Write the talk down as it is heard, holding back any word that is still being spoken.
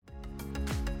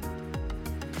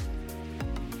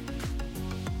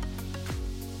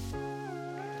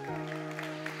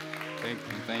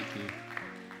Thank you.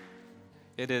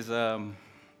 It is a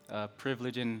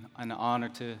privilege and an honor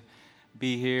to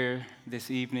be here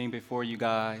this evening before you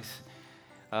guys.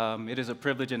 It is a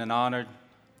privilege and an honor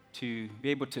to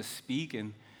be able to speak,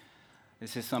 and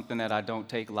this is something that I don't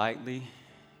take lightly,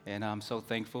 and I'm so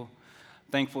thankful.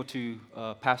 Thankful to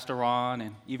Pastor Ron,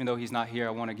 and even though he's not here,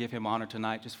 I want to give him honor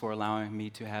tonight just for allowing me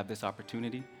to have this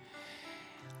opportunity.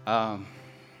 And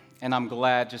I'm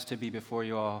glad just to be before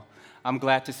you all. I'm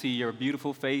glad to see your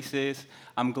beautiful faces.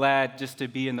 I'm glad just to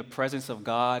be in the presence of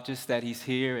God, just that he's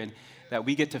here and that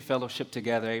we get to fellowship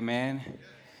together, amen?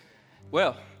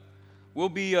 Well, we'll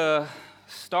be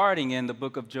starting in the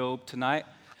book of Job tonight.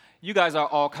 You guys are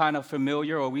all kind of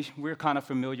familiar, or we're kind of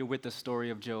familiar with the story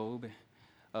of Job.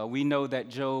 We know that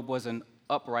Job was an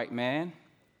upright man,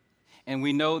 and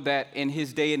we know that in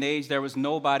his day and age, there was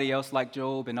nobody else like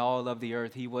Job in all of the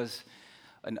earth. He was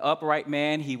an upright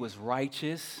man. He was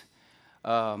righteous.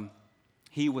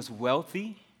 He was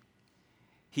wealthy.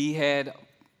 He had,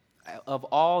 of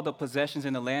all the possessions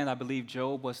in the land, I believe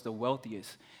Job was the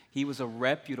wealthiest. He was a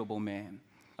reputable man.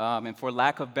 And for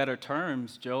lack of better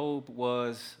terms, Job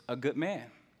was a good man.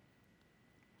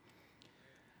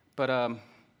 But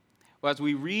as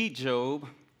we read Job,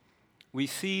 we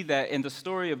see that in the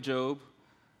story of Job,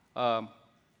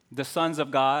 the sons of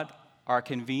God are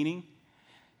convening,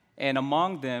 and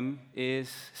among them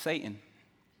is Satan.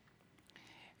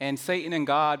 And Satan and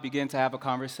God begin to have a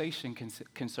conversation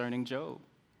concerning Job.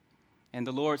 And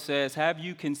the Lord says, "Have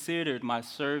you considered my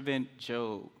servant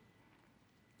Job?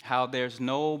 How there's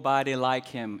nobody like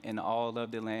him in all of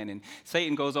the land." And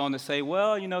Satan goes on to say,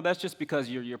 "Well, that's just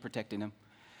because you're protecting him.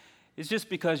 It's just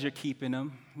because you're keeping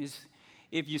him.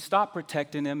 If you stop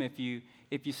protecting him, if you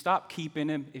stop keeping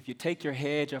him, if you take your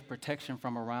hedge of protection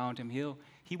from around him,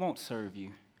 he won't serve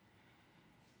you.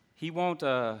 He won't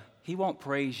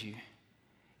praise you.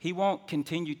 He won't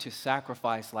continue to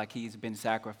sacrifice like he's been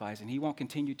sacrificing. He won't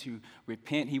continue to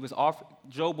repent."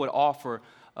 Job would offer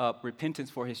repentance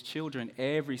for his children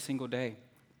every single day.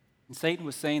 And Satan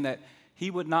was saying that he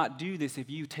would not do this if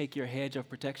you take your hedge of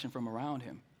protection from around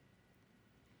him.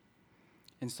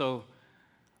 And so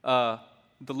the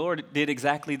Lord did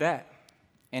exactly that.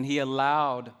 And he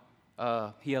allowed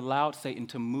Satan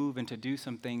to move and to do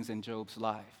some things in Job's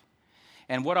life.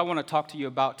 And what I want to talk to you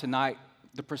about tonight,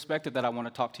 the perspective that I want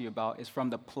to talk to you about, is from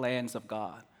the plans of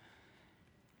God.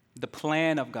 The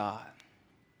plan of God.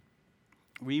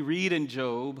 We read in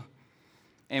Job,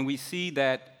 and we see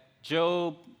that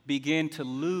Job began to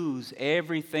lose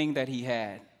everything that he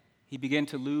had. He began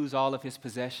to lose all of his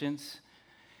possessions.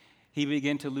 He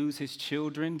began to lose his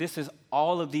children.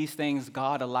 All of these things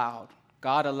God allowed.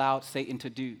 God allowed Satan to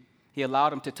do. He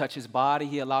allowed him to touch his body.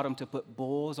 He allowed him to put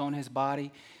boils on his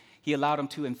body. He allowed him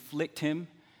to inflict him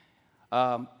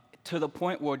to the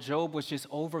point where Job was just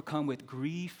overcome with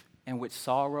grief and with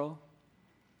sorrow.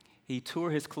 He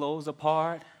tore his clothes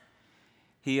apart.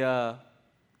 He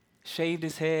shaved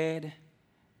his head,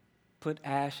 put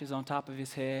ashes on top of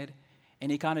his head, and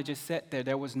he kind of just sat there.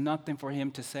 There was nothing for him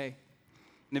to say.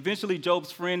 And eventually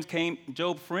Job's friends,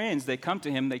 they come to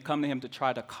him to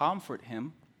try to comfort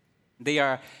him. They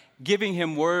are giving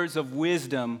him words of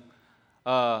wisdom,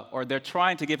 or they're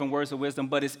trying to give him words of wisdom,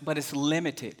 but it's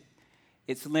limited.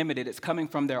 It's limited. It's coming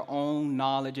from their own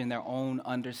knowledge and their own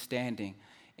understanding,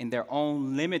 and their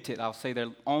own limited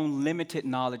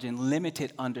knowledge and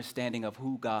limited understanding of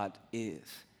who God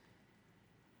is.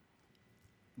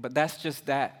 But that's just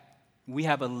that. We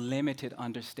have a limited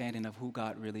understanding of who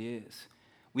God really is.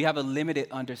 We have a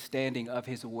limited understanding of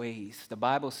his ways. The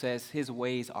Bible says his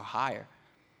ways are higher.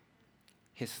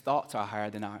 His thoughts are higher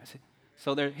than ours.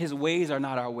 So his ways are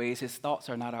not our ways. His thoughts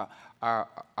are not our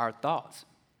thoughts.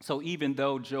 So even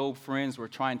though Job's friends were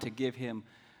trying to give him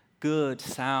good,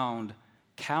 sound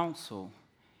counsel,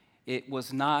 it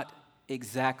was not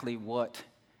exactly it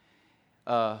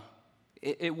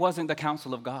wasn't the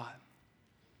counsel of God.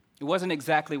 It wasn't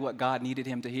exactly what God needed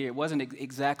him to hear. It wasn't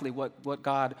exactly what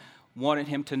God wanted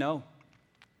him to know.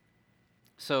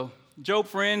 So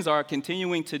Job's friends are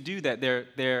continuing to do that.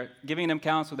 They're giving him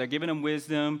counsel. They're giving him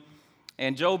wisdom.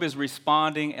 And Job is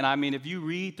responding. And I mean, if you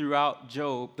read throughout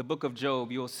Job, the book of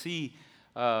Job, you'll see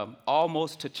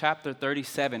almost to chapter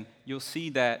 37, you'll see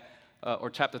that,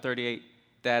 or chapter 38,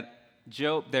 that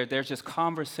Job, there's just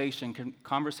conversation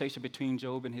between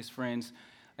Job and his friends,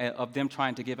 of them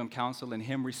trying to give him counsel and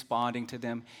him responding to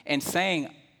them and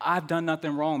saying, "I've done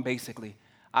nothing wrong, basically.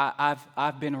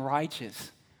 I've been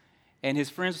righteous." And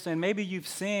his friends were saying, maybe you've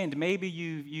sinned. Maybe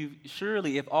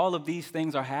surely if all of these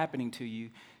things are happening to you,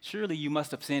 surely you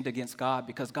must have sinned against God,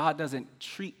 because God doesn't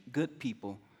treat good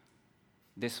people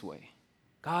this way.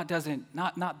 God doesn't,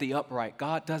 not the upright.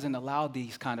 God doesn't allow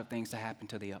these kind of things to happen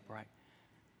to the upright.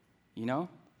 You know?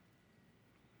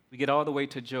 We get all the way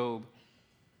to Job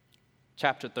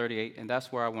chapter 38, and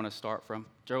that's where I want to start from.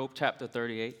 Job chapter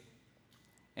 38.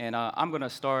 And I'm going to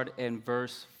start in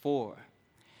verse 4.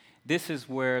 This is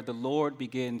where the Lord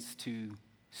begins to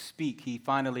speak. He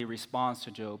finally responds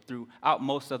to Job. Throughout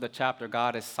most of the chapter,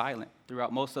 God is silent.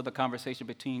 Throughout most of the conversation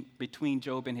between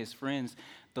Job and his friends,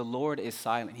 the Lord is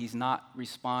silent. He's not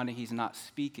responding. He's not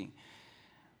speaking.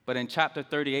 But in chapter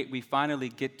 38, we finally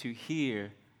get to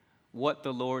hear what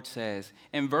the Lord says.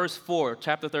 In verse 4,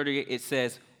 chapter 38, it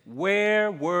says,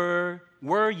 "Where were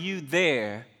you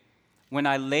there when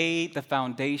I laid the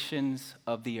foundations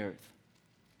of the earth?"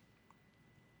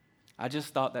 I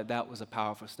just thought that was a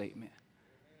powerful statement.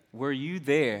 Were you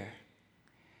there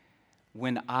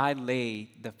when I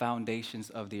laid the foundations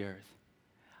of the earth?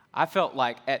 I felt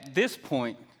like at this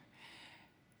point,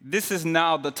 this is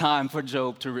now the time for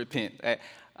Job to repent.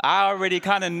 I already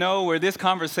kind of know where this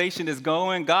conversation is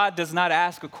going. God does not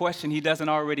ask a question he doesn't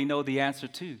already know the answer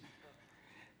to.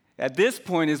 At this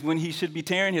point is when he should be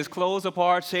tearing his clothes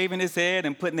apart, shaving his head,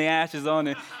 and putting the ashes on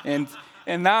it, and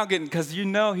now because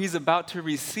he's about to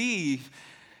receive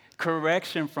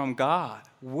correction from God.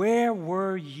 Where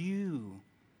were you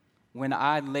when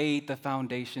I laid the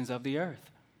foundations of the earth?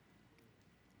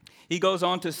 He goes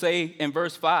on to say in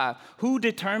verse 5, "Who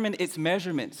determined its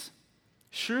measurements?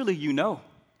 Surely you know.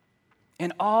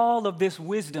 And all of this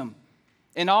wisdom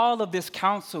and all of this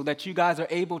counsel that you guys are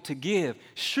able to give,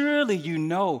 surely you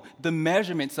know the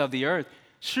measurements of the earth.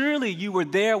 Surely you were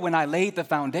there when I laid the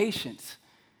foundations."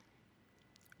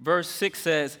 Verse 6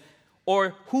 says,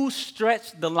 "Or who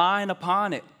stretched the line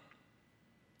upon it?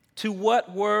 To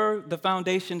what were the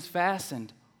foundations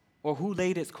fastened? Or who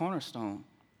laid its cornerstone?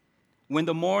 When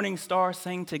the morning stars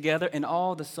sang together and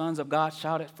all the sons of God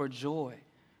shouted for joy?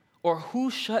 Or who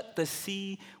shut the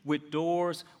sea with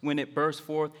doors when it burst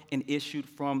forth and issued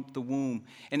from the womb?"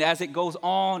 And as it goes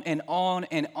on and on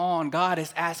and on, God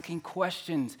is asking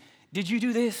questions. Did you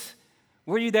do this?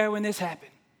 Were you there when this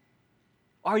happened?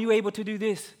 Are you able to do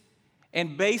this?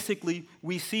 And basically,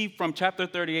 we see from chapter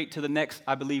 38 to the next,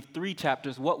 I believe, 3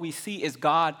 chapters, what we see is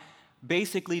God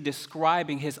basically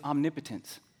describing his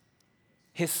omnipotence,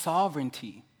 his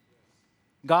sovereignty.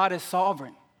 God is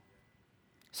sovereign.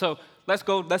 So let's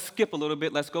skip a little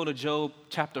bit. Let's go to Job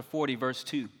chapter 40, verse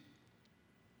 2.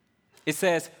 It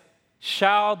says,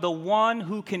 "Shall the one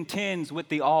who contends with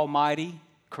the Almighty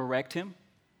correct him?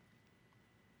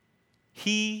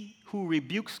 He who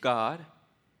rebukes God,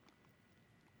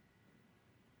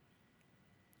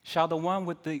 shall the one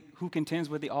who contends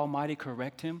with the Almighty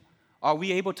correct him?" Are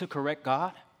we able to correct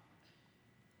God?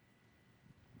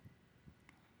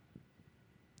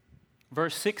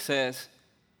 Verse 6 says,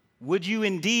 "Would you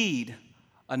indeed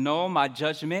annul my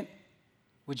judgment?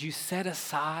 Would you set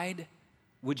aside?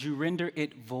 Would you render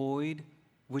it void?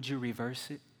 Would you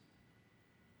reverse it?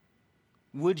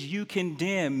 Would you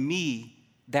condemn me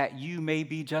that you may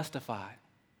be justified?"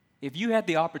 If you had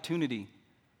the opportunity,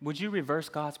 would you reverse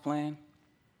God's plan?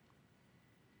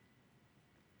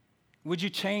 Would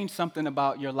you change something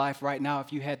about your life right now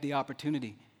if you had the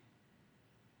opportunity?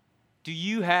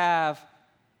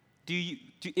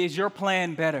 Is your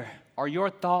plan better? Are your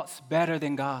thoughts better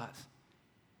than God's?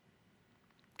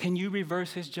 Can you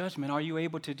reverse his judgment? Are you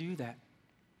able to do that?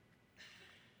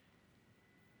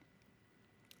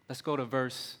 Let's go to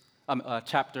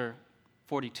chapter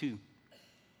 42.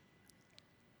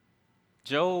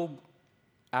 Job,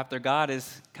 after God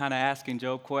is kind of asking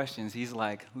Job questions, he's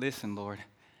like, "Listen, Lord,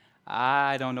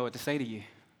 I don't know what to say to you.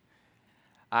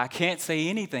 I can't say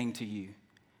anything to you."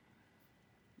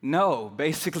 No,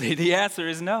 basically the answer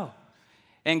is no.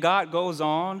 And God goes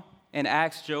on and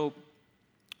asks Job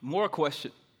more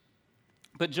questions.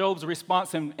 But Job's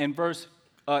response in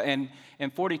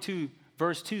 42,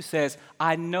 verse 2 says,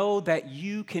 "I know that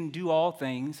you can do all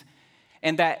things,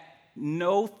 and that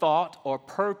no thought or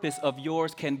purpose of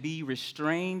yours can be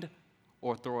restrained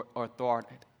or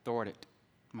thwarted."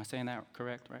 Am I saying that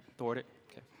correct, right? Thwarted?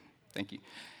 Okay, thank you.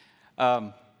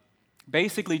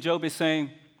 Basically, Job is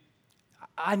saying,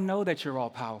 I know that you're all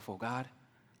powerful, God.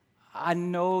 I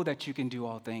know that you can do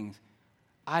all things.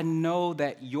 I know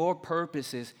that your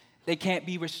purposes, they can't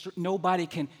be nobody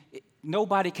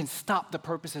can stop the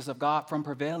purposes of God from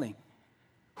prevailing.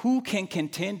 Who can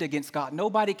contend against God?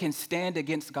 Nobody can stand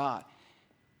against God.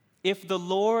 If the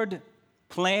Lord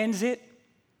plans it,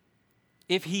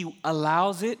 if he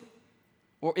allows it,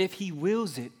 or if he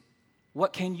wills it,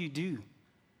 what can you do?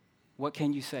 What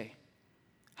can you say?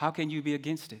 How can you be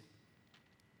against it?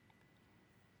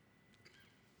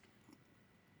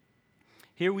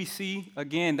 Here we see,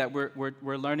 again, that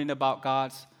we're learning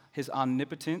about his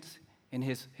omnipotence and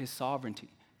his sovereignty.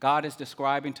 God is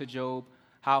describing to Job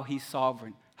how he's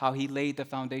sovereign, how he laid the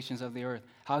foundations of the earth,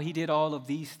 how he did all of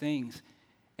these things,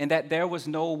 and that there was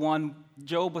no one,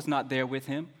 Job was not there with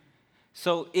him.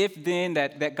 So if then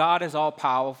that God is all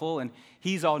powerful and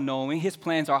he's all knowing, his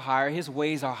plans are higher, his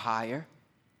ways are higher,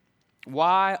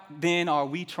 why then are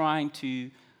we trying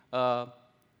to,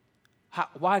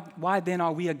 why then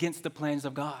are we against the plans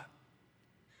of God?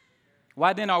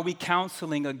 Why then are we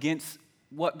counseling against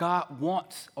what God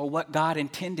wants or what God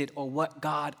intended or what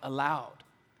God allowed?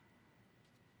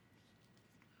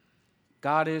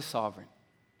 God is sovereign,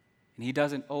 and he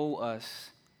doesn't owe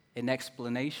us an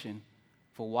explanation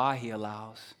for why he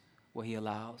allows what he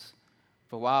allows,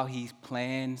 for why he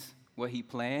plans what he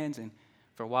plans, and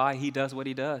for why he does what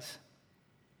he does.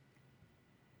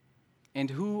 And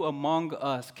who among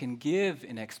us can give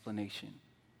an explanation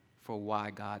for why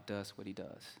God does what he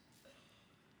does?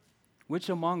 Which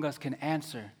among us can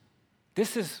answer,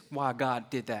 this is why God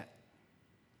did that.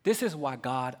 This is why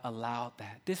God allowed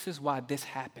that. This is why this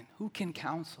happened. Who can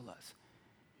counsel us?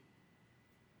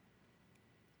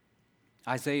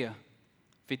 Isaiah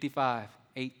 55,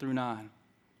 8 through 9.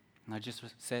 And I just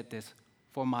said this.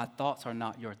 For my thoughts are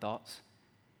not your thoughts,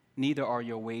 neither are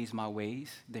your ways my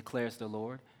ways, declares the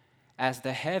Lord. As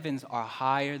the heavens are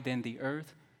higher than the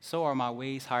earth, so are my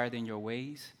ways higher than your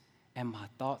ways, and my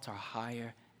thoughts are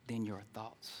higher than your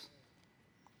thoughts.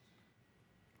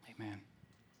 Amen.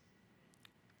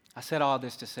 I said all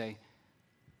this to say,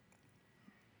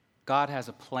 God has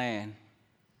a plan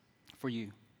for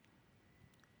you,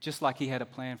 just like he had a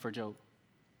plan for Job.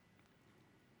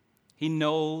 He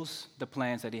knows the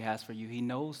plans that he has for you. He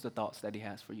knows the thoughts that he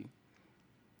has for you.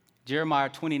 Jeremiah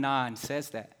 29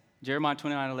 says that. Jeremiah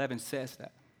 29:11 says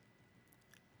that.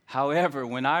 However,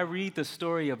 when I read the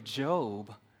story of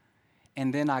Job,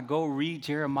 and then I go read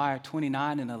Jeremiah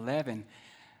 29:11,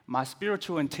 my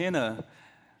spiritual antenna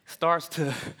starts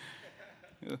to,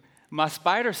 my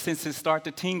spider senses start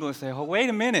to tingle and say, oh, wait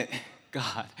a minute,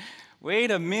 God, wait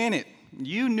a minute.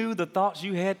 You knew the thoughts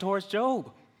you had towards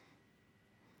Job.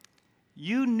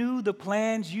 You knew the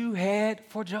plans you had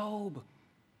for Job.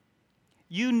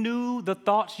 You knew the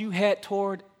thoughts you had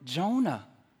toward Jonah.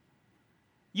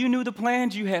 You knew the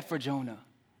plans you had for Jonah.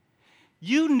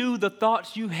 You knew the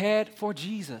thoughts you had for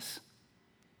Jesus.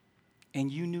 And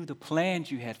you knew the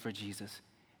plans you had for Jesus.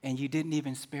 And you didn't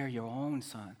even spare your own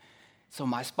son. So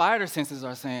my spider senses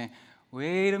are saying,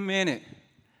 wait a minute.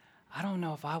 I don't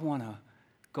know if I want to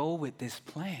go with this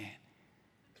plan.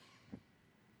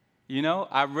 You know,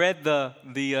 I read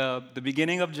the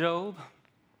beginning of Job,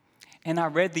 and I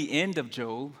read the end of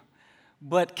Job,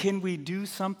 but can we do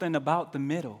something about the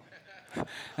middle?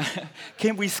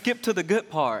 Can we skip to the good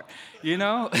part? You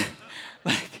know,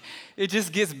 like it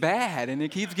just gets bad, and it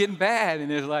keeps getting bad,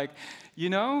 and it's like, you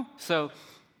know. So,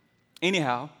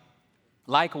 anyhow,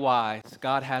 likewise,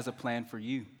 God has a plan for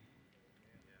you.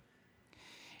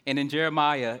 And in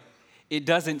Jeremiah, it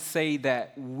doesn't say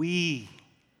that we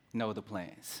know the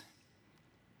plans.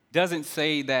 Doesn't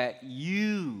say that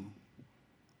you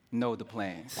know the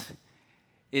plans.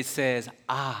 It says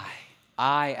I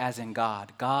as in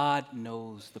God. God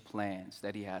knows the plans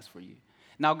that he has for you.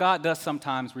 Now, God does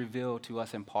sometimes reveal to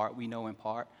us in part. We know in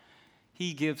part.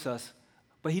 He gives us,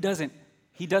 but he doesn't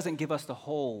give us the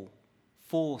whole,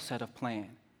 full set of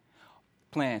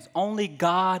plans. Only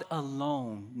God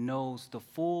alone knows the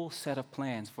full set of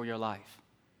plans for your life.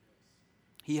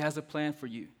 He has a plan for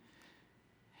you.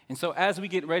 And so as we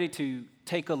get ready to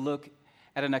take a look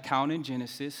at an account in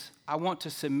Genesis, I want to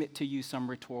submit to you some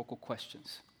rhetorical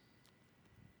questions.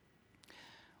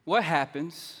 What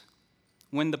happens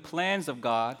when the plans of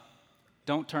God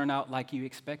don't turn out like you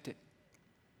expected?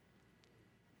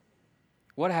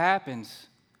 What happens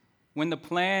when the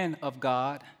plan of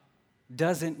God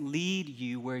doesn't lead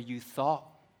you where you thought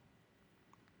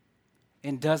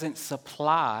and doesn't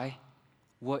supply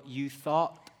what you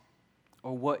thought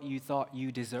or what you thought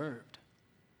you deserved?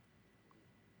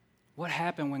 What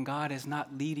happened when God is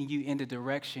not leading you in the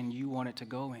direction you wanted to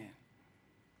go in?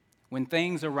 When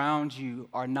things around you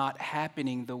are not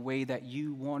happening the way that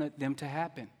you wanted them to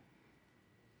happen?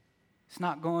 It's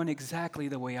not going exactly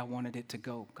the way I wanted it to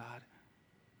go, God.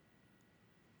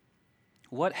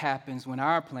 What happens when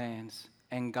our plans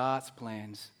and God's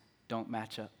plans don't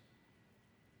match up?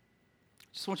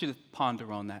 Just want you to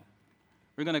ponder on that.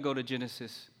 We're going to go to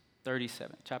Genesis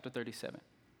 37, chapter 37.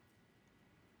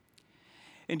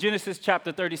 In Genesis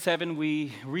chapter 37,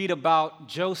 we read about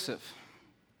Joseph.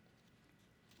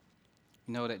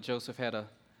 You know that Joseph had a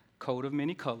coat of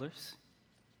many colors.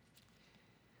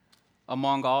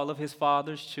 among all of his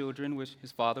father's children, which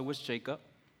his father was Jacob.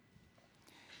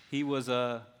 He was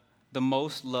the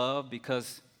most loved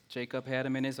because Jacob had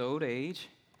him in his old age.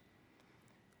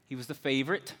 He was the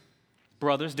favorite.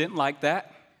 Brothers didn't like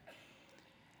that.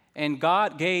 And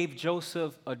God gave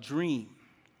Joseph a dream.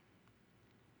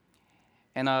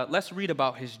 And let's read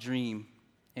about his dream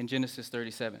in Genesis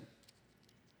 37.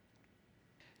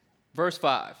 Verse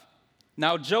 5.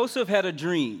 Now Joseph had a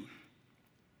dream,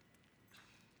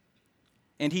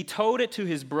 and he told it to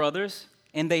his brothers,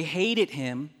 and they hated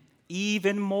him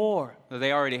even more. Well,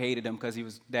 they already hated him because he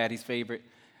was daddy's favorite.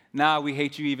 Now we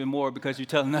hate you even more because you're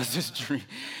telling us this dream.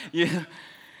 Yeah.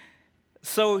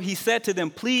 So he said to them,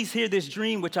 please hear this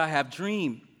dream which I have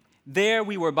dreamed. There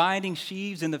we were binding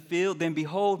sheaves in the field. Then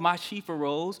behold, my sheaf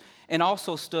arose and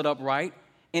also stood upright.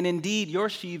 And indeed, your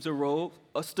sheaves arose,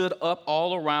 stood up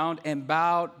all around and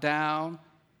bowed down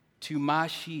to my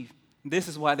sheaf. This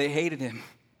is why they hated him.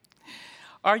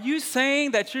 Are you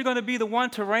saying that you're going to be the one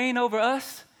to reign over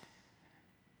us?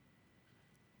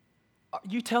 Are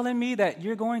you telling me that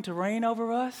you're going to reign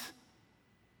over us?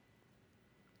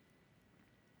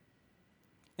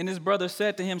 And his brother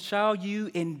said to him, shall you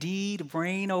indeed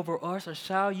reign over us, or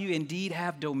shall you indeed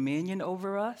have dominion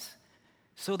over us?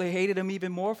 So they hated him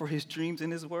even more for his dreams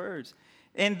and his words.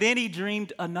 And then he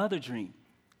dreamed another dream.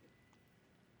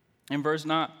 In verse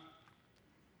 9,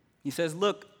 he says,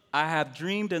 look, I have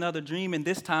dreamed another dream, and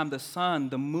this time the sun,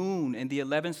 the moon, and the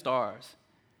 11 stars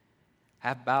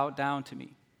have bowed down to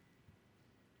me.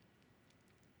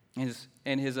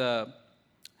 And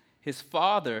his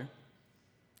father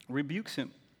rebukes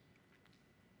him.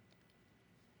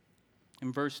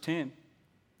 In verse 10,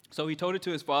 so he told it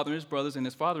to his father and his brothers, and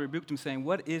his father rebuked him, saying,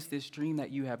 what is this dream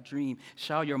that you have dreamed?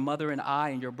 Shall your mother and I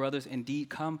and your brothers indeed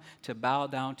come to bow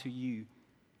down to you,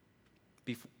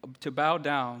 to bow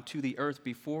down to the earth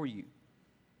before you?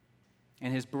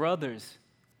 And his brothers,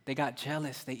 they got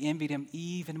jealous. They envied him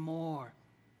even more.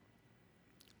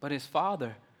 But his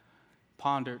father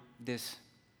pondered this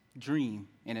dream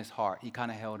in his heart. He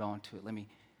kind of held on to it. Let me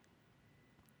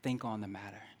think on the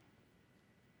matter.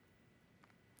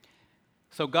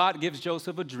 So God gives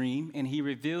Joseph a dream, and he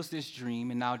reveals this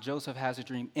dream, and now Joseph has a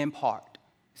dream in part.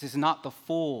 This is not the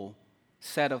full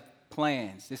set of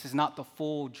plans. This is not the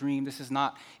full dream. This is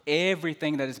not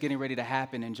everything that is getting ready to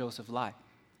happen in Joseph's life.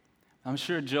 I'm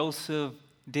sure Joseph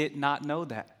did not know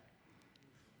that.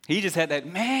 He just had that,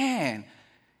 man,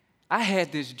 I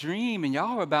had this dream, and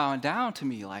y'all were bowing down to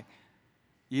me, like,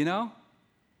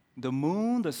 the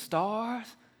moon, the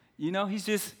stars, he's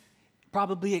just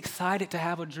probably excited to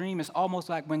have a dream. It's almost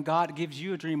like when God gives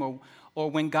you a dream, or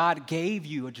when God gave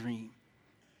you a dream.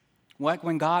 Like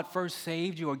when God first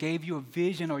saved you or gave you a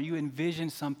vision, or you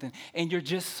envisioned something, and you're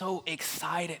just so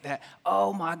excited that,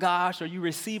 oh my gosh, or you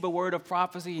receive a word of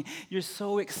prophecy, you're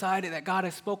so excited that God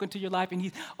has spoken to your life, and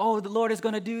the Lord is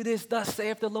going to do this, thus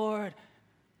saith the Lord.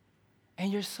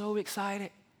 And you're so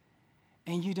excited,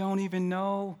 and you don't even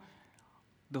know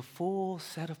the full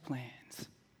set of plans.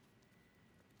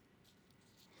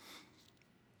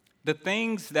 The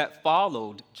things that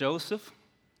followed Joseph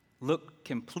looked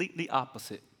completely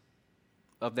opposite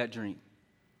of that dream.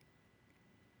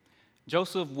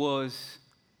 Joseph was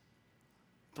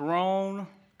thrown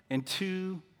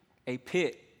into a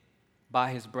pit by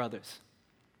his brothers.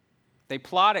 They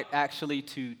plotted actually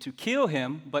to kill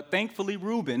him, but thankfully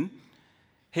Reuben,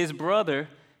 his brother,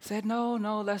 said, no,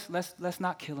 let's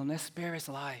not kill him. Let's spare his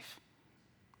life.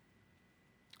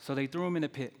 So they threw him in a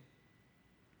pit.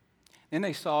 Then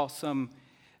they saw some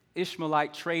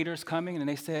Ishmaelite traders coming, and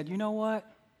they said, you know what?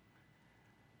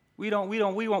 We don't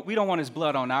want his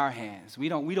blood on our hands. We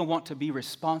don't want to be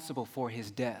responsible for his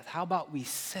death. How about we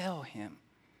sell him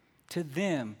to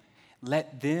them?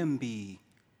 Let them be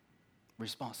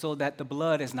responsible so that the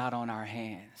blood is not on our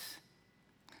hands.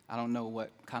 I don't know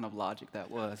what kind of logic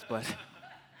that was, but it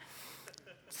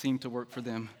seemed to work for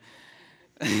them.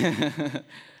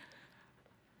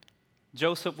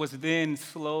 Joseph was then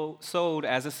sold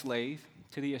as a slave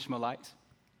to the Ishmaelites,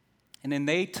 and then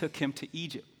they took him to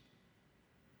Egypt.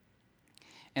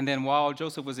 And then while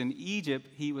Joseph was in Egypt,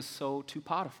 he was sold to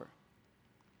Potiphar.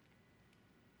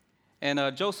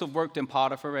 And Joseph worked in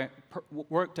Potiphar's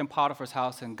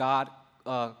house, and God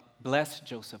blessed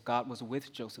Joseph. God was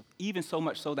with Joseph, even so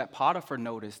much so that Potiphar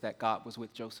noticed that God was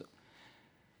with Joseph.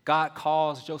 God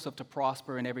caused Joseph to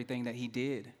prosper in everything that he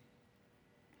did,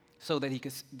 so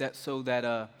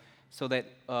that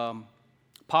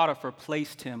Potiphar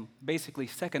placed him basically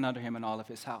second under him in all of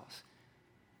his house.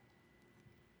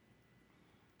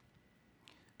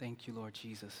 Thank you, Lord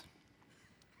Jesus.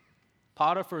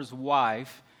 Potiphar's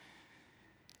wife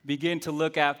began to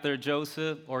look after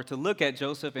Joseph, or to look at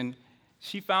Joseph, and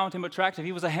she found him attractive.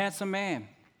 He was a handsome man.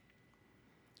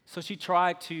 So she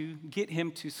tried to get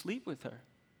him to sleep with her.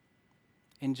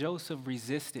 And Joseph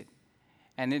resisted.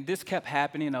 And then this kept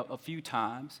happening a few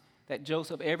times, that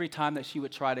Joseph, every time that she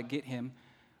would try to get him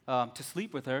to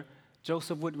sleep with her,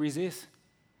 Joseph would resist.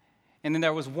 And then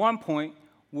there was one point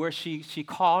where she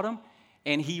caught him,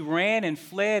 and he ran and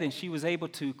fled, and she was able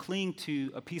to cling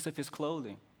to a piece of his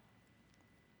clothing.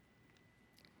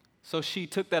 So she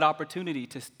took that opportunity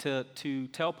to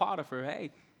tell Potiphar,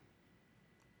 hey,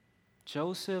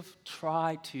 Joseph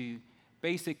tried to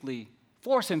basically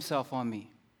force himself on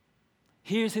me.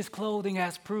 Here's his clothing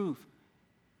as proof.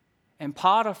 And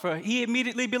Potiphar, he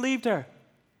immediately believed her.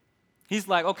 He's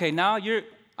like, okay, now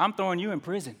I'm throwing you in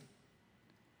prison.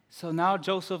 So now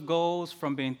Joseph goes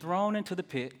from being thrown into the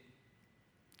pit,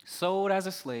 sold as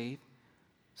a slave,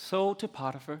 sold to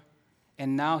Potiphar,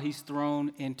 and now he's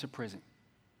thrown into prison.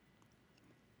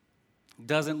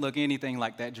 Doesn't look anything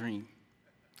like that dream.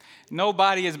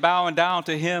 Nobody is bowing down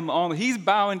to him. He's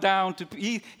bowing down to,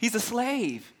 he's a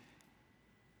slave.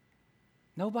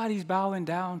 Nobody's bowing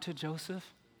down to Joseph.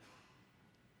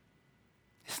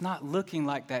 It's not looking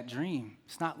like that dream.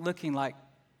 It's not looking like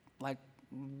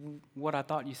what I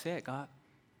thought you said, God.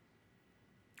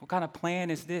 What kind of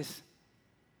plan is this?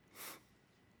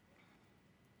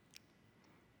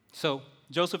 So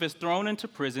Joseph is thrown into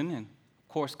prison, and of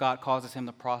course God causes him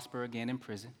to prosper again in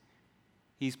prison.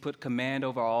 He's put command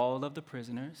over all of the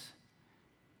prisoners.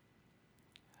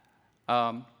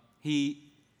 He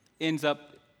ends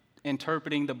up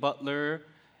interpreting the butler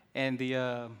and the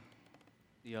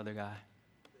other guy,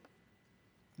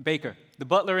 baker. The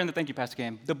butler and thank you, Pastor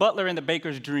Cam. The butler and the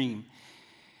baker's dream.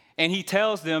 And he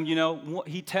tells them,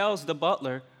 he tells the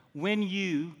butler, when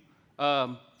you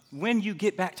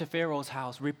get back to Pharaoh's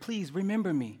house, please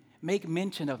remember me, make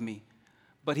mention of me.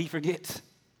 But he forgets.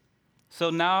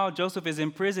 So now Joseph is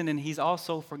in prison, and he's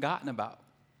also forgotten about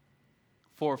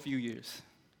for a few years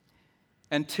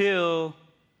until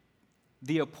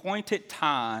the appointed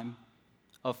time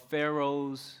of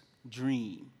Pharaoh's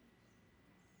dream.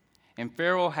 And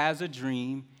Pharaoh has a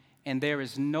dream, and there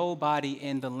is nobody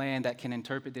in the land that can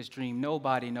interpret this dream.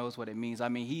 Nobody knows what it means. I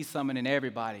mean, he's summoning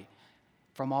everybody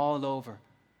from all over,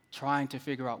 trying to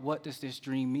figure out, what does this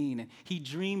dream mean? And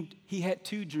he had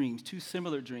two dreams, two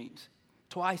similar dreams.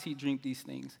 Twice he dreamed these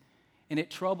things, and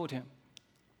it troubled him.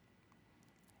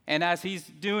 And as he's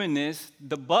doing this,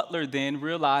 the butler then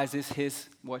realizes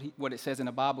what it says in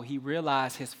the Bible. He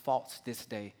realized his faults this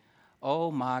day.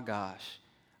 Oh my gosh,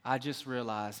 I just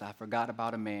realized I forgot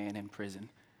about a man in prison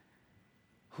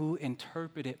who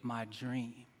interpreted my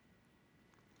dream.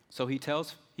 So he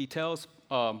tells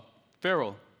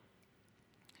Pharaoh.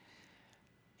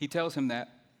 He tells him that,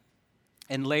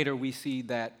 and later we see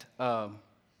that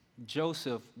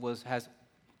Joseph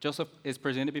is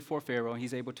presented before Pharaoh, and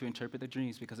he's able to interpret the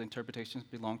dreams because interpretations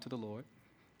belong to the Lord.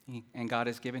 And God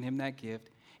has given him that gift.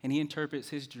 And he interprets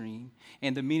his dream.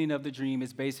 And the meaning of the dream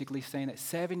is basically saying that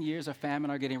 7 years of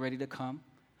famine are getting ready to come.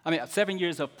 7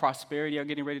 years of prosperity are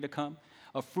getting ready to come,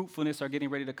 of fruitfulness are getting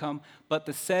ready to come. But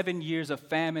the 7 years of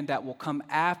famine that will come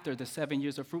after the 7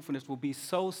 years of fruitfulness will be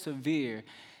so severe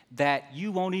that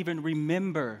you won't even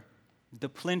remember the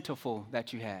plentiful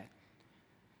that you had.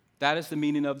 That is the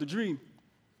meaning of the dream.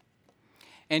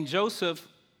 And Joseph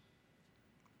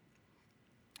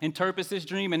interprets this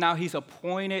dream, and now he's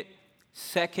appointed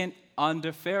second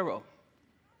under Pharaoh.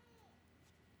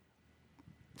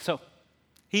 So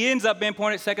he ends up being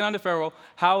appointed second under Pharaoh.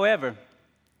 However,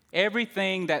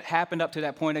 everything that happened up to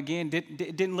that point, again,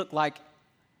 didn't look like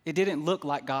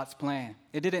God's plan.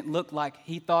 It didn't look like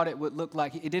he thought it would look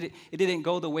like. It didn't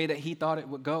go the way that he thought it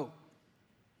would go.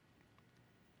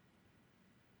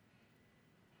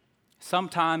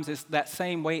 Sometimes it's that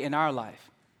same way in our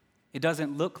life. It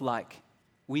doesn't look like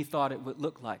we thought it would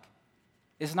look like.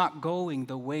 It's not going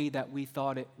the way that we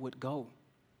thought it would go.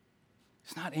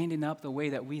 It's not ending up the way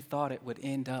that we thought it would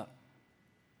end up.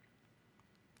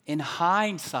 In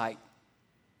hindsight,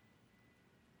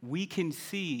 we can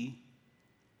see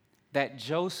that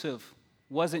Joseph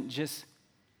wasn't just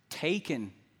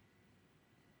taken.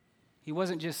 He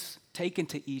wasn't just taken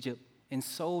to Egypt and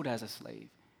sold as a slave.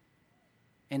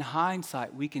 In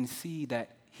hindsight, we can see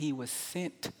that he was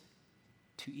sent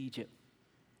to Egypt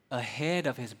ahead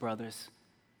of his brothers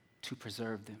to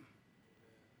preserve them.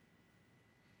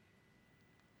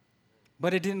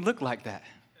 But it didn't look like that.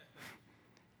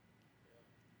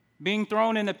 Being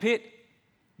thrown in a pit,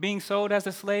 being sold as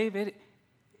a slave,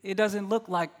 it doesn't look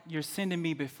like you're sending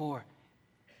me before.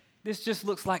 This just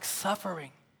looks like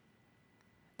suffering.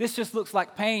 This just looks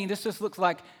like pain. This just looks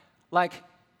like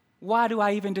Why do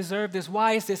I even deserve this?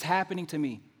 Why is this happening to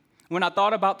me? When I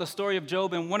thought about the story of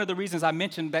Job, and one of the reasons I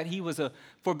mentioned that he was,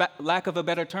 for lack of a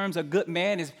better terms, a good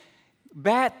man, is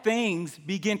bad things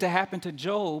begin to happen to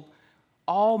Job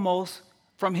almost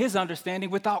from his understanding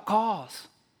without cause.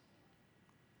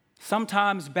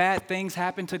 Sometimes bad things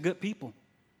happen to good people.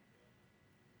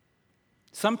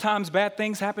 Sometimes bad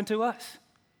things happen to us.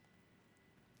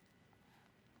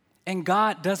 And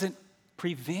God doesn't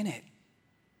prevent it.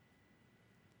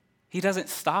 He doesn't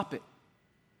stop it.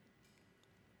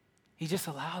 He just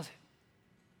allows it.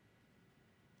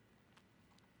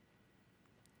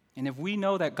 And if we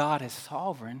know that God is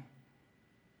sovereign,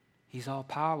 He's all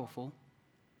powerful,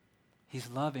 He's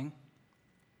loving,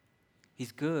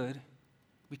 He's good,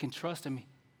 we can trust Him.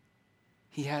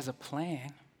 He has a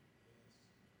plan.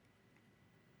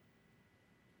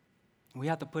 We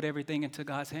have to put everything into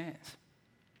God's hands.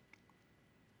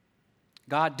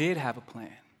 God did have a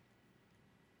plan.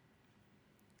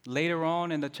 Later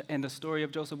on in the story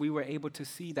of Joseph, we were able to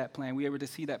see that plan. We were able to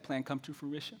see that plan come to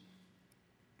fruition.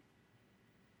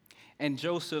 And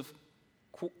Joseph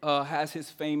has his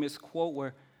famous quote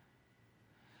where,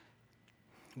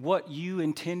 "What you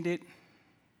intended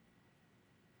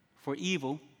for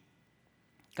evil,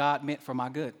 God meant for my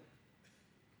good."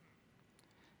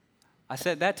 I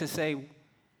said that to say,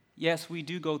 yes, we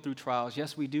do go through trials.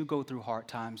 Yes, we do go through hard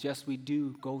times. Yes, we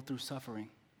do go through suffering.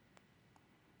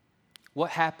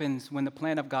 What happens when the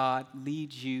plan of God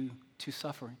leads you to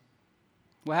suffering?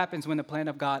 What happens when the plan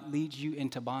of God leads you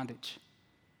into bondage?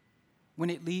 When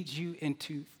it leads you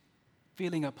into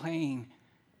feeling a pain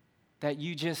that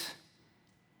you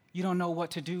don't know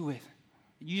what to do with.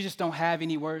 You just don't have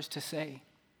any words to say.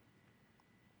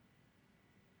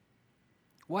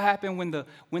 What happened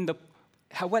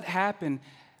what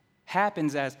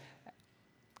happens as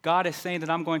God is saying that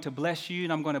I'm going to bless you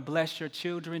and I'm going to bless your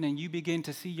children, and you begin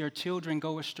to see your children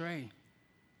go astray?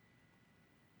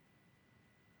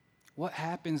 What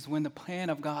happens when the plan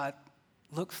of God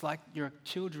looks like your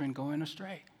children going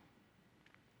astray?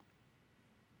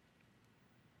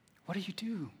 What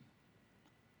do?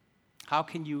 How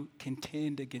can you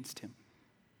contend against Him?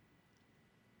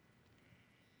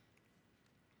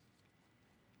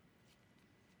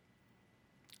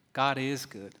 God is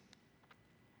good.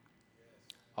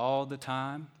 All the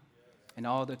time, and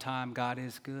all the time God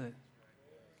is good.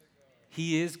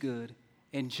 He is good.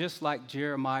 And just like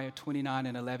Jeremiah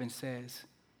 29:11 says,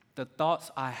 the thoughts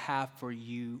I have for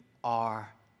you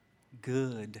are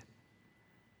good,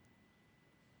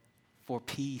 for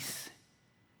peace,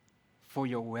 for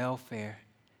your welfare,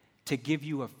 to give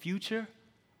you a future,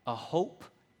 a hope,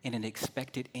 and an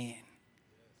expected end.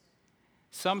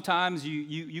 Sometimes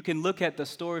you can look at the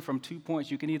story from 2 points.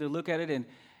 You can either look at it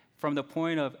from the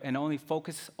point of and only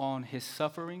focus on his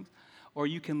suffering, or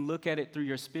you can look at it through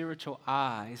your spiritual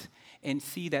eyes and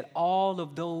see that all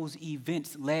of those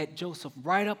events led Joseph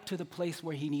right up to the place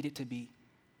where he needed to be.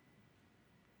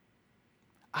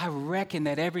 I reckon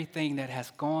that everything that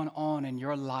has gone on in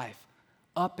your life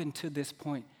up until this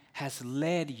point has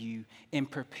led you and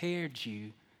prepared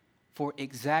you for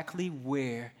exactly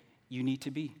where you need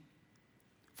to be,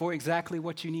 for exactly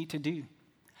what you need to do.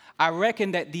 I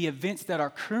reckon that the events that are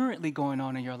currently going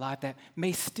on in your life that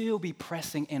may still be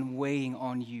pressing and weighing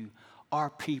on you are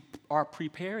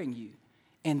preparing you,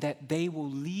 and that they will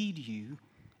lead you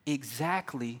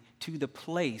exactly to the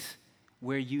place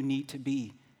where you need to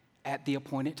be at the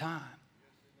appointed time.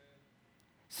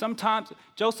 Sometimes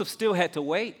Joseph still had to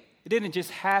wait. It didn't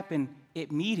just happen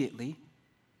immediately.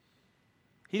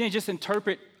 He didn't just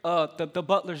interpret the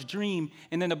butler's dream,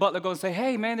 and then the butler goes and say,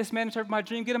 "Hey, man, this man interpreted my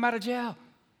dream. Get him out of jail."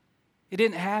 It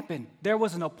didn't happen. There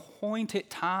was an appointed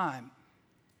time.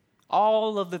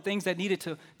 All of the things that needed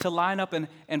to line up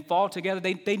and fall together,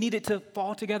 they needed to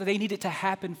fall together. They needed to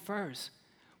happen first.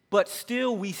 But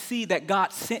still, we see that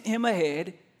God sent him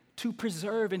ahead to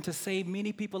preserve and to save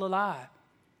many people alive.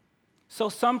 So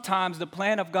sometimes the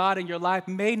plan of God in your life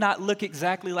may not look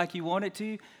exactly like you want it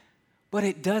to, but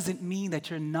it doesn't mean that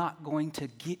you're not going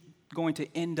to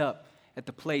end up at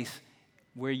the place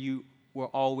where you were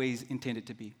always intended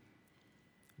to be.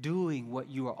 Doing what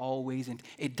you are always in.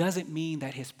 It doesn't mean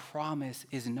that his promise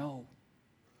is no.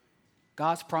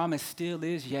 God's promise still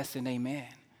is yes and amen.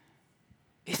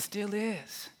 It still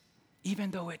is,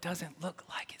 even though it doesn't look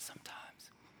like it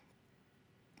sometimes.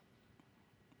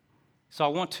 So I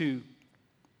want to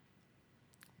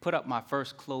put up my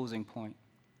first closing point,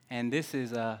 and this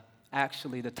is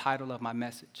actually the title of my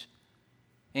message.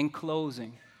 In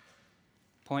closing,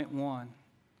 point 1,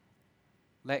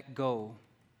 let go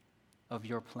of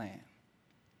your plan.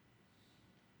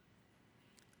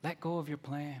 Let go of your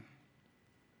plan.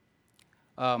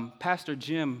 Pastor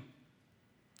Jim,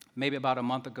 maybe about a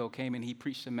month ago, came and he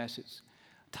preached a message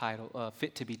titled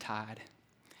Fit to be Tied.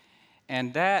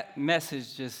 And that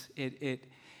message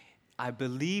I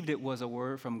believed it was a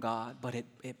word from God, but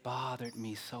it bothered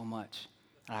me so much.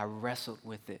 And I wrestled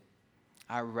with it.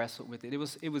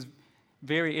 It was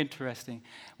very interesting.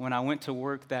 When I went to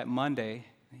work that Monday,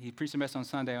 he preached a message on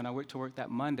Sunday, and I went to work that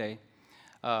Monday,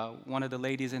 one of the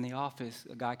ladies in the office,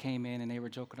 a guy came in and they were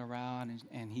joking around,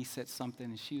 and he said something,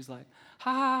 and she was like,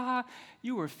 ha,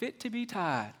 you were fit to be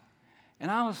tied. And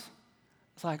I was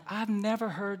like, I've never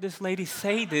heard this lady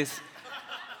say this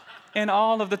in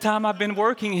all of the time I've been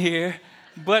working here,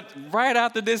 but right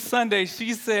after this Sunday,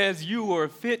 she says, you were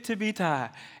fit to be tied.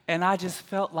 And I just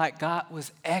felt like God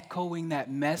was echoing that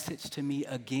message to me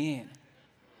again.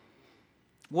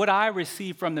 What I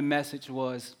received from the message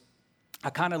was, I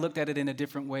kind of looked at it in a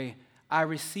different way. I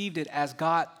received it as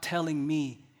God telling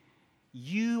me,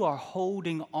 you are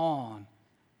holding on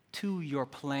to your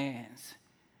plans.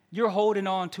 You're holding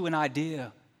on to an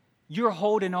idea. You're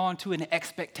holding on to an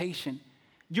expectation.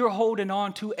 You're holding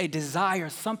on to a desire,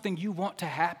 something you want to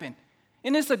happen.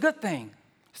 And it's a good thing.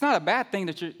 It's not a bad thing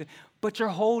but you're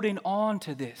holding on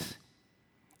to this.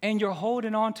 And you're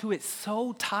holding on to it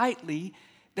so tightly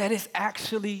that it's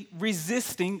actually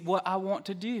resisting what I want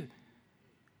to do.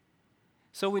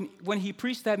 So when he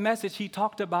preached that message, he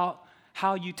talked about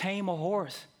how you tame a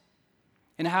horse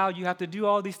and how you have to do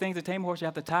all these things to tame a horse. You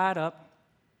have to tie it up.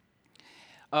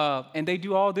 And they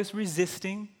do all this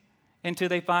resisting until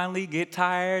they finally get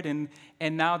tired, and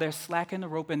now they're slacking the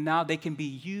rope, and now they can be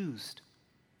used.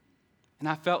 And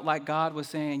I felt like God was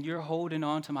saying, you're holding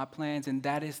on to my plans, and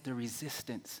that is the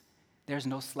resistance. There's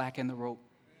no slack in the rope.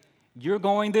 You're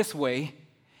going this way,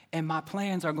 and my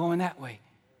plans are going that way.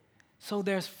 So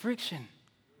there's friction.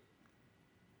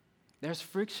 There's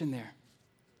friction there.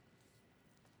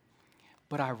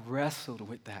 But I wrestled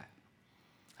with that.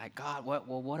 Like, God,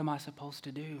 what am I supposed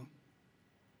to do?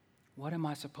 What am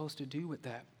I supposed to do with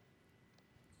that?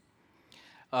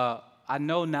 I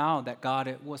know now that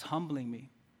God was humbling me.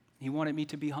 He wanted me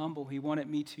to be humble. He wanted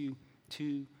me to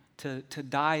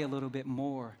die a little bit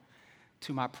more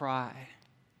to my pride,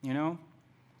 you know?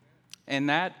 And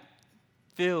that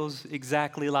feels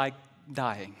exactly like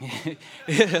dying.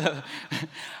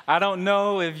 I don't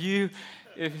know if you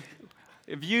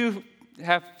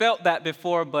have felt that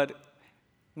before, but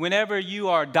whenever you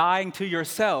are dying to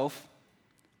yourself,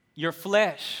 your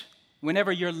flesh,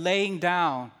 whenever you're laying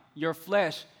down your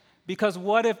flesh, because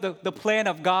what if the plan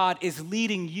of God is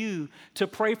leading you to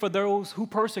pray for those who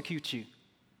persecute you?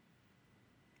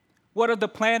 What if the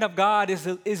plan of God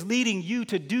is leading you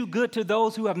to do good to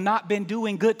those who have not been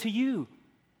doing good to you?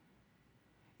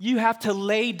 You have to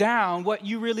lay down what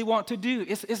you really want to do.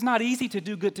 It's not easy to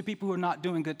do good to people who are not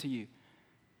doing good to you.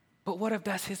 But what if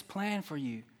that's his plan for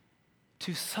you?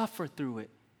 To suffer through it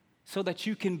so that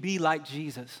you can be like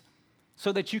Jesus,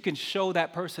 so that you can show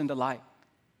that person the light.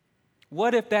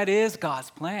 What if that is God's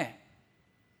plan?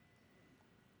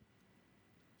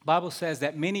 The Bible says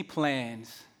that many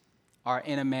plans are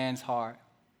in a man's heart,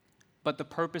 but the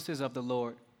purposes of the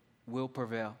Lord will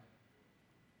prevail.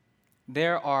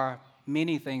 There are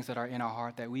many things that are in our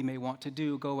heart that we may want to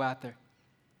do, go after,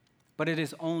 but it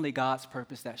is only God's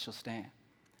purpose that shall stand.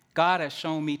 God has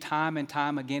shown me time and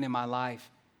time again in my life.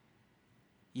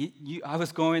 I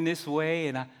was going this way,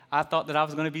 and I thought that I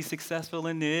was going to be successful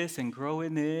in this and grow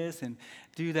in this and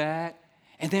do that.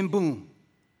 And then, boom,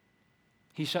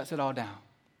 he shuts it all down.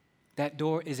 That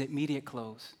door is immediate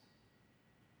close.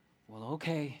 Well,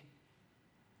 okay.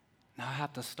 Now I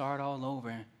have to start all over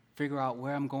and figure out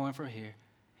where I'm going from here.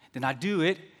 Then I do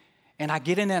it, and I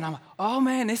get in there, and I'm like, oh,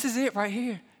 man, this is it right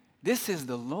here. This is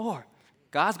the Lord.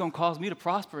 God's going to cause me to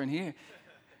prosper in here.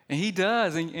 And he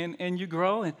does, and you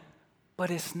grow. But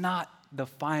it's not the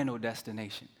final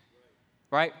destination,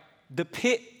 right? The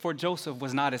pit for Joseph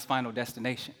was not his final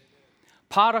destination.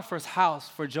 Potiphar's house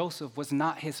for Joseph was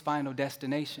not his final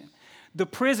destination. The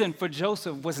prison for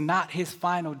Joseph was not his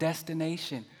final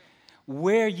destination.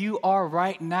 Where you are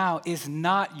right now is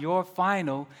not your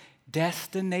final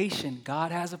destination.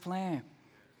 God has a plan.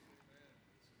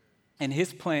 And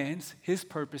his plans, his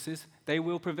purposes, they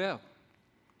will prevail.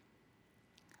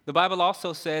 The Bible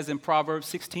also says in Proverbs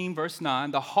 16, verse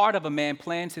 9, the heart of a man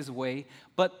plans his way,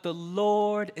 but the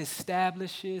Lord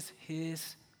establishes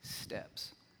his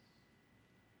steps.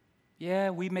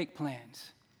 Yeah, we make plans,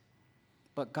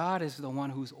 but God is the one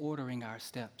who's ordering our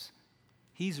steps.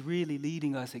 He's really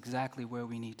leading us exactly where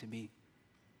we need to be.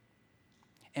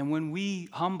 And when we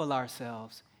humble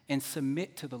ourselves and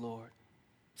submit to the Lord,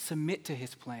 submit to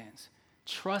his plans,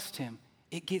 trust him,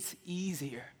 it gets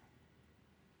easier.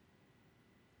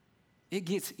 it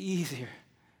gets easier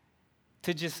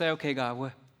to just say, okay,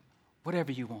 God,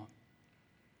 whatever you want.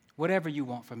 Whatever you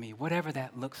want from me, whatever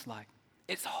that looks like.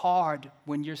 It's hard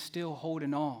when you're still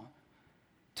holding on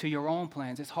to your own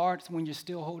plans. It's hard when you're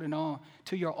still holding on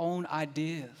to your own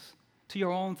ideas, to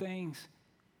your own things.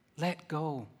 Let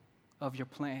go of your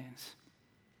plans.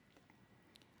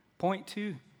 Point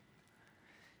 2,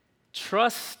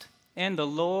 trust in the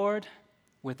Lord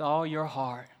with all your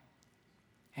heart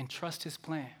and trust his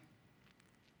plan.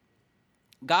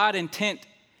 God's intent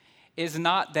is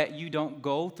not that you don't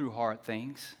go through hard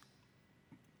things.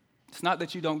 It's not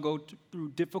that you don't go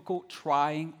through difficult,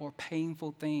 trying, or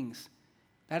painful things.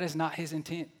 That is not his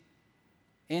intent.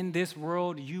 In this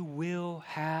world, you will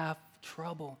have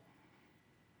trouble,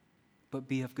 but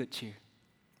be of good cheer.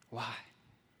 Why?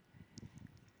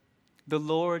 The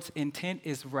Lord's intent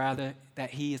is rather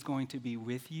that he is going to be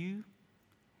with you,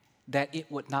 that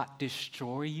it would not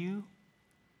destroy you,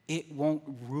 it won't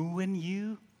ruin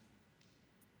you,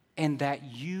 and that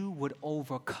you would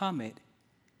overcome it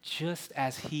just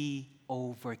as he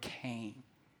overcame.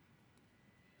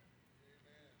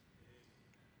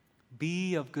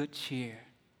 Be of good cheer.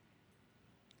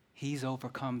 He's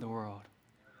overcome the world.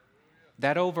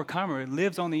 That overcomer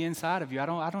lives on the inside of you. I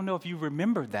don't know if you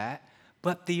remember that,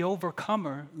 but the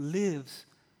overcomer lives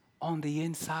on the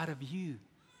inside of you.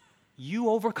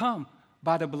 You overcome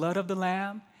by the blood of the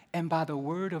Lamb and by the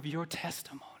word of your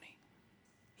testimony.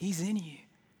 He's in you.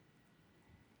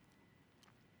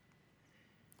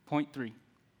 Point 3,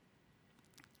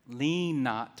 lean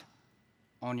not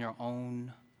on your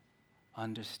own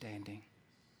understanding.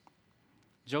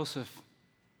 Joseph,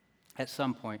 at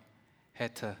some point,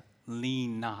 had to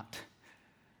lean not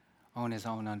on his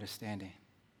own understanding.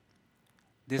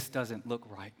 This doesn't look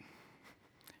right.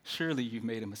 Surely you've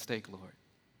made a mistake, Lord.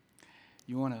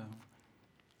 You want to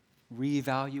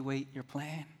reevaluate your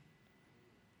plan?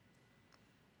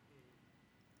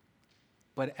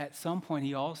 But at some point,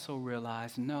 he also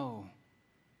realized, no,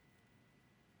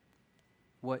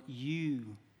 what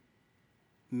you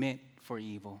meant for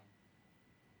evil,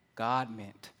 God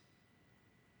meant.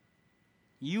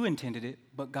 You intended it,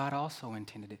 but God also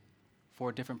intended it for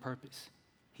a different purpose.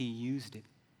 He used it.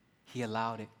 He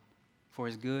allowed it for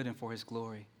his good and for his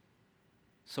glory.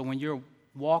 So when you're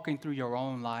walking through your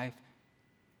own life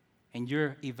and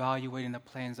you're evaluating the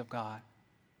plans of God,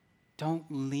 don't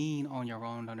lean on your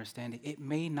own understanding. It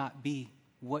may not be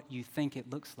what you think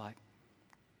it looks like.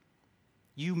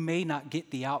 You may not get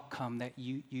the outcome that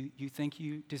you think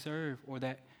you deserve or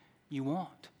that you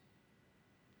want.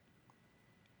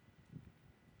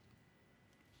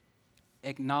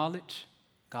 Acknowledge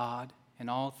God in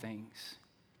all things,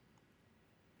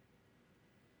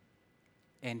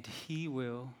 and he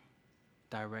will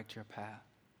direct your path.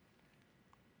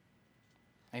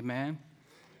 Amen?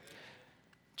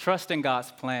 Trust in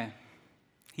God's plan.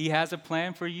 He has a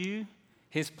plan for you.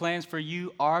 His plans for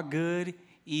you are good,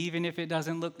 even if it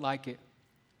doesn't look like it.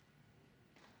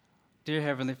 Dear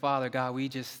Heavenly Father, God, we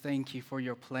just thank you for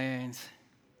your plans.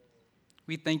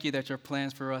 We thank you that your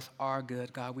plans for us are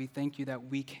good, God. We thank you that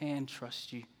we can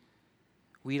trust you.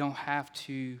 We don't have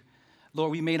to.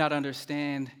 Lord, we may not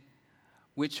understand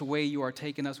which way you are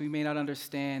taking us. We may not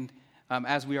understand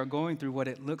as we are going through what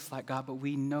it looks like, God, but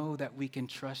we know that we can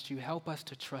trust you. Help us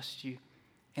to trust you.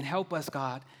 And help us,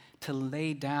 God, to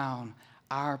lay down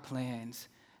our plans.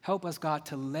 Help us, God,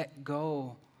 to let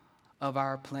go of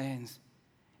our plans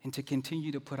and to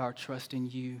continue to put our trust in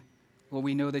you. Lord,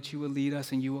 we know that you will lead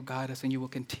us and you will guide us and you will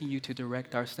continue to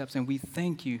direct our steps. And we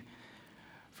thank you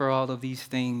for all of these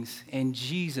things. In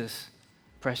Jesus'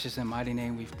 precious and mighty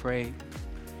name we've prayed.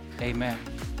 Amen.